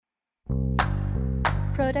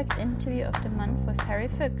Product Interview of the Month with Harry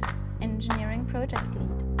Fuchs, Engineering Project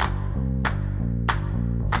Lead.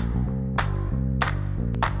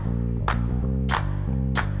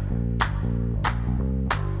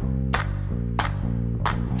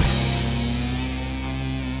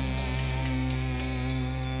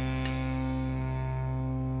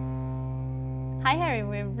 Hi Harry,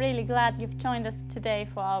 we're really glad you've joined us today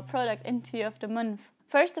for our Product Interview of the Month.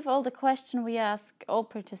 First of all, the question we ask all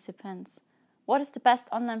participants: what is the best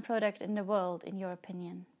online product in the world, in your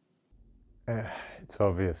opinion? It's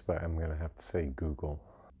obvious, but I'm going to have to say Google.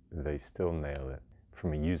 They still nail it.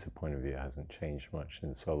 From a user point of view, it hasn't changed much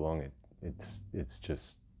in so long. It's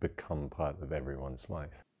just become part of everyone's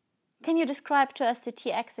life. Can you describe to us the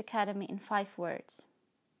TX Academy in 5 words?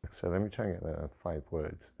 So let me try and get that in 5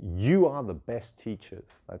 words. You are the best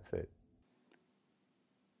teachers. That's it.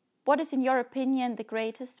 What is, in your opinion, the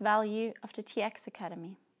greatest value of the TX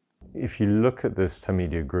Academy? If you look at this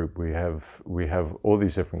Tamedia group, we have all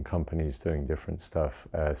these different companies doing different stuff,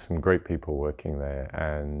 some great people working there,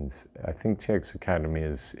 and I think TX Academy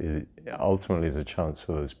is ultimately is a chance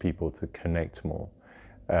for those people to connect more.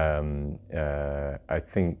 I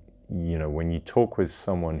think, you know, when you talk with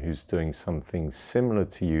someone who's doing something similar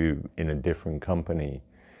to you in a different company,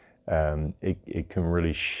 it can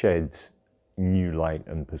really shed new light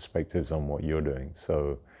and perspectives on what you're doing.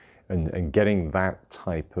 So, and getting that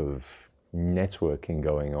type of networking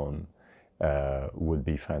going on would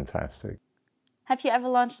be fantastic. Have you ever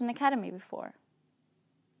launched an academy before?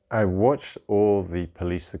 I watched all the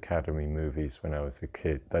Police Academy movies when I was a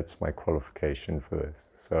kid. That's my qualification for this.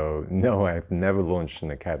 So no, I've never launched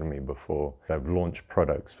an academy before. I've launched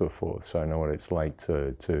products before, so I know what it's like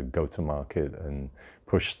to go to market and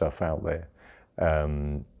push stuff out there.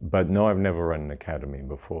 But no, I've never run an academy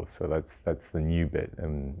before, so that's the new bit.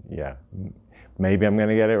 And yeah, maybe I'm going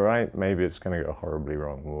to get it right. Maybe it's going to go horribly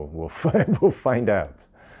wrong. We'll find out.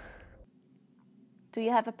 Do you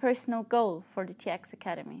have a personal goal for the TX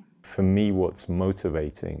Academy? For me, what's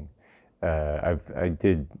motivating, I've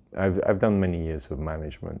done many years of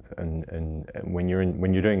management, and when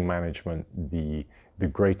you're doing management, the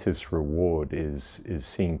greatest reward is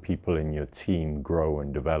seeing people in your team grow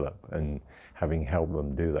and develop, and having helped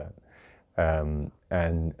them do that.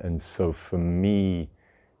 And so for me,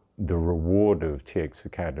 the reward of TX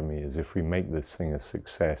Academy is if we make this thing a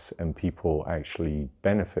success and people actually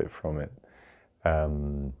benefit from it.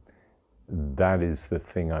 That is the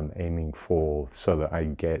thing I'm aiming for, so that I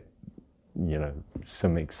get, you know,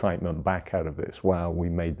 some excitement back out of this. Wow, we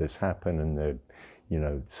made this happen, and you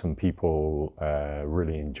know, some people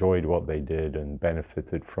really enjoyed what they did and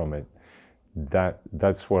benefited from it.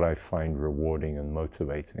 That's what I find rewarding and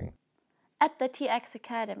motivating. At the TX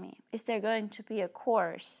Academy, is there going to be a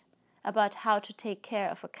course about how to take care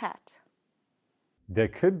of a cat? There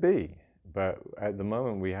could be, but at the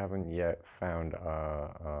moment we haven't yet found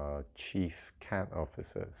our chief cat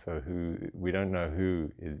officer. So we don't know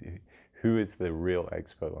who is the real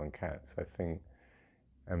expert on cats.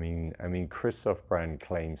 I mean, Christoph Brand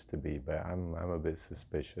claims to be, but I'm a bit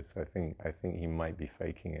suspicious. I think he might be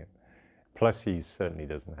faking it. Plus, he certainly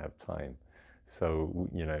doesn't have time. So,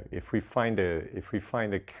 you know, if we find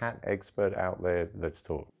a cat expert out there, let's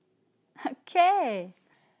talk. Okay.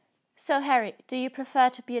 So, Harry, do you prefer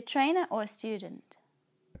to be a trainer or a student?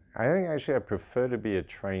 I think actually I prefer to be a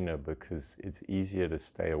trainer because it's easier to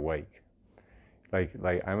stay awake. Like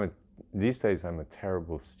these days I'm a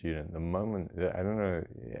terrible student. The moment, I don't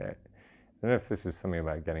know if this is something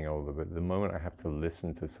about getting older, but the moment I have to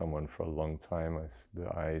listen to someone for a long time, the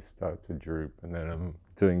eyes start to droop, and then I'm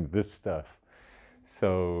doing this stuff.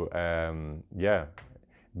 So yeah.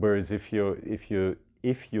 Whereas if you're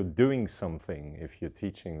doing something, if you're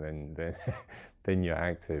teaching, then you're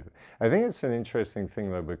active. I think it's an interesting thing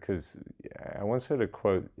though, because I once heard a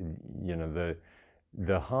quote. You know,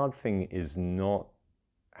 the hard thing is not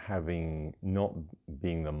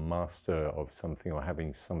being the master of something or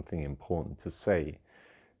having something important to say.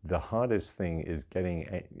 The hardest thing is getting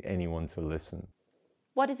anyone to listen.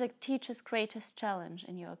 What is a teacher's greatest challenge,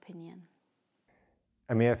 in your opinion?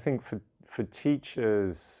 I mean, I think for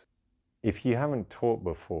teachers, if you haven't taught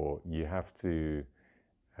before, you have to,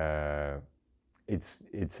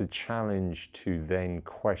 it's a challenge to then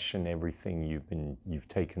question everything you've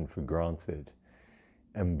taken for granted,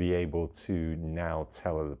 and be able to now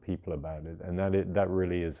tell other people about it. And that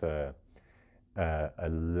really is a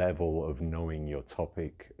level of knowing your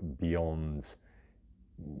topic beyond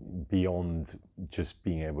just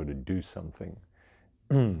being able to do something.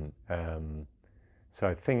 So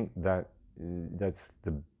I think that's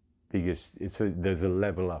the biggest. There's a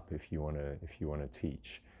level up if you want to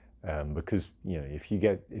teach. Because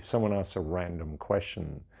if someone asks a random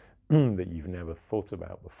question that you've never thought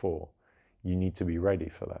about before, you need to be ready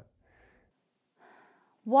for that.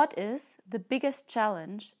 What is the biggest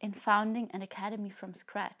challenge in founding an academy from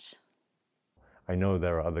scratch? I know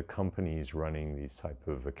there are other companies running these type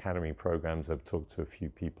of academy programs. I've talked to a few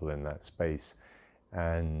people in that space,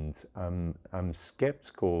 and I'm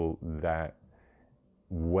skeptical that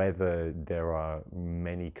whether there are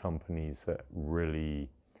many companies that really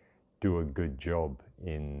do a good job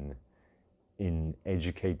in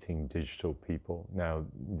educating digital people. Now,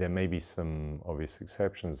 there may be some obvious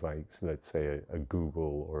exceptions, like let's say a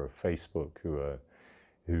Google or a Facebook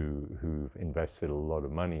who've invested a lot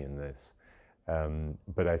of money in this.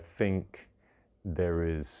 But I think there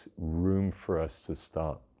is room for us to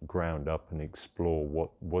start ground up and explore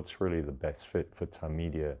what's really the best fit for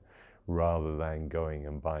Tamedia, rather than going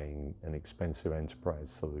and buying an expensive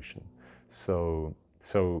enterprise solution. So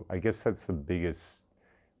I guess that's the biggest,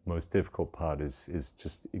 most difficult part is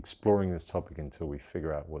just exploring this topic until we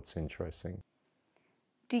figure out what's interesting.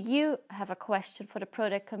 Do you have a question for the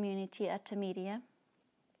product community at Tamedia?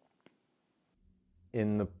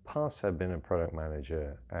 In the past, I've been a product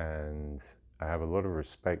manager, and I have a lot of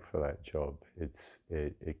respect for that job.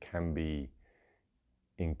 It can be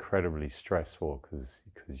incredibly stressful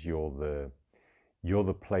because you're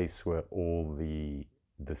the place where all the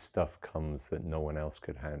stuff comes that no one else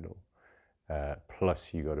could handle.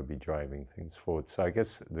 Plus, you got to be driving things forward. So I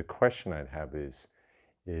guess the question I'd have is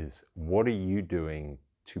what are you doing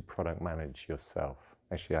to product manage yourself?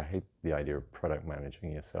 Actually, I hate the idea of product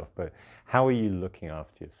managing yourself, but how are you looking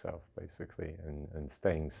after yourself, basically, and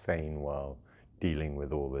staying sane while dealing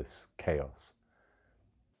with all this chaos?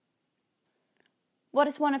 What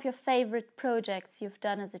is one of your favorite projects you've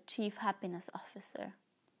done as a Chief Happiness Officer?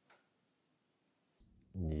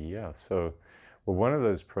 Yeah, so one of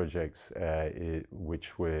those projects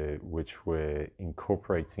which we're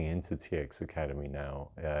incorporating into TX Academy now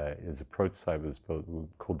is a prototype that's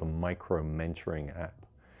called the Micro Mentoring app.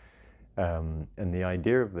 And the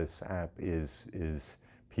idea of this app is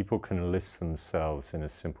people can list themselves in a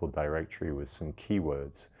simple directory with some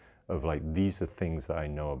keywords of like, these are things that I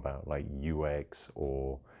know about, like UX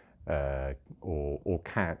or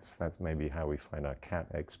cats. That's maybe how we find our cat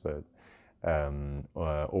expert,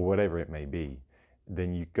 or whatever it may be.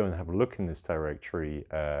 Then you go and have a look in this directory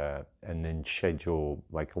and then schedule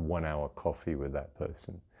like a 1-hour coffee with that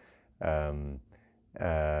person.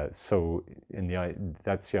 So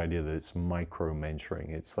that's the idea, that it's micro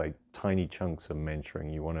mentoring. It's like tiny chunks of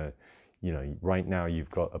mentoring. You want to, right now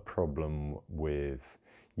you've got a problem with,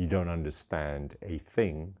 you don't understand a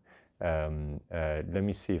thing. Let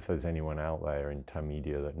me see if there's anyone out there in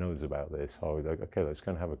Tamedia that knows about this. Oh, like, okay, let's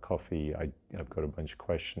go and have a coffee. I've got a bunch of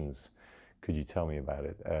questions. Could you tell me about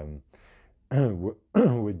it?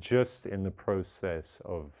 We're just in the process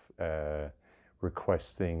of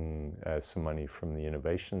requesting some money from the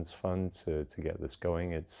Innovations Fund to get this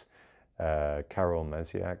going. It's Carol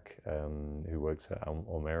Maziak, who works at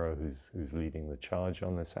Almera, who's leading the charge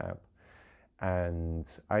on this app. And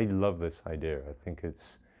I love this idea. I think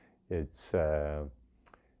this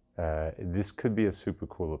could be a super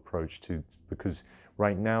cool approach because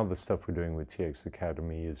right now the stuff we're doing with TX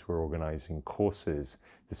Academy is we're organizing courses.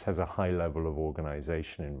 This has a high level of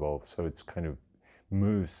organization involved, so it's kind of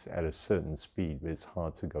moves at a certain speed, but it's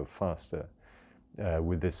hard to go faster.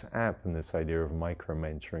 With this app and this idea of micro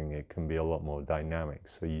mentoring, it can be a lot more dynamic.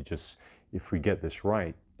 So if we get this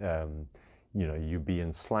right, you'd be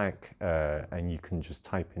in Slack and you can just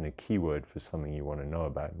type in a keyword for something you want to know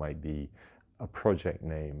about. It might be a project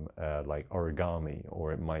name like origami,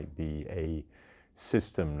 or it might be a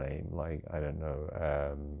system name like, I don't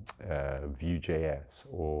know, Vue.js,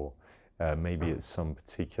 or maybe it's some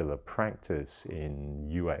particular practice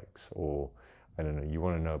in UX, or I don't know, you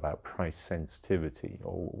want to know about price sensitivity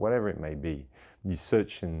or whatever it may be. You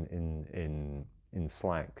search in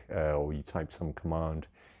Slack or you type some command.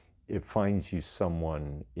 It finds you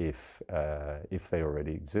someone if they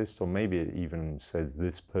already exist, or maybe it even says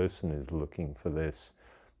this person is looking for this.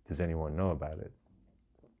 Does anyone know about it?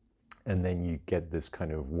 And then you get this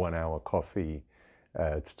kind of 1-hour coffee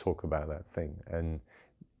to talk about that thing. And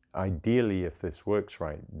ideally, if this works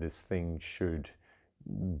right, this thing should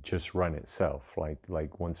just run itself.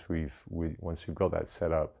 Like once we've got that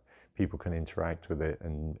set up, people can interact with it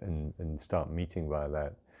and start meeting via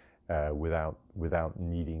that without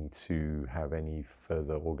needing to have any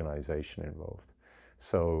further organization involved.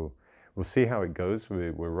 So we'll see how it goes.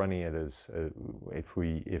 We're running it as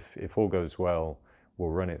if all goes well, we'll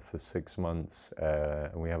run it for 6 months,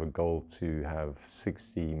 and we have a goal to have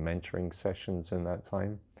 60 mentoring sessions in that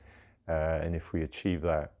time. and if we achieve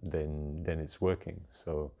that, then it's working.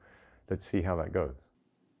 So let's see how that goes.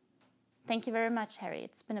 Thank you very much, Harry.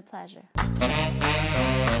 It's been a pleasure.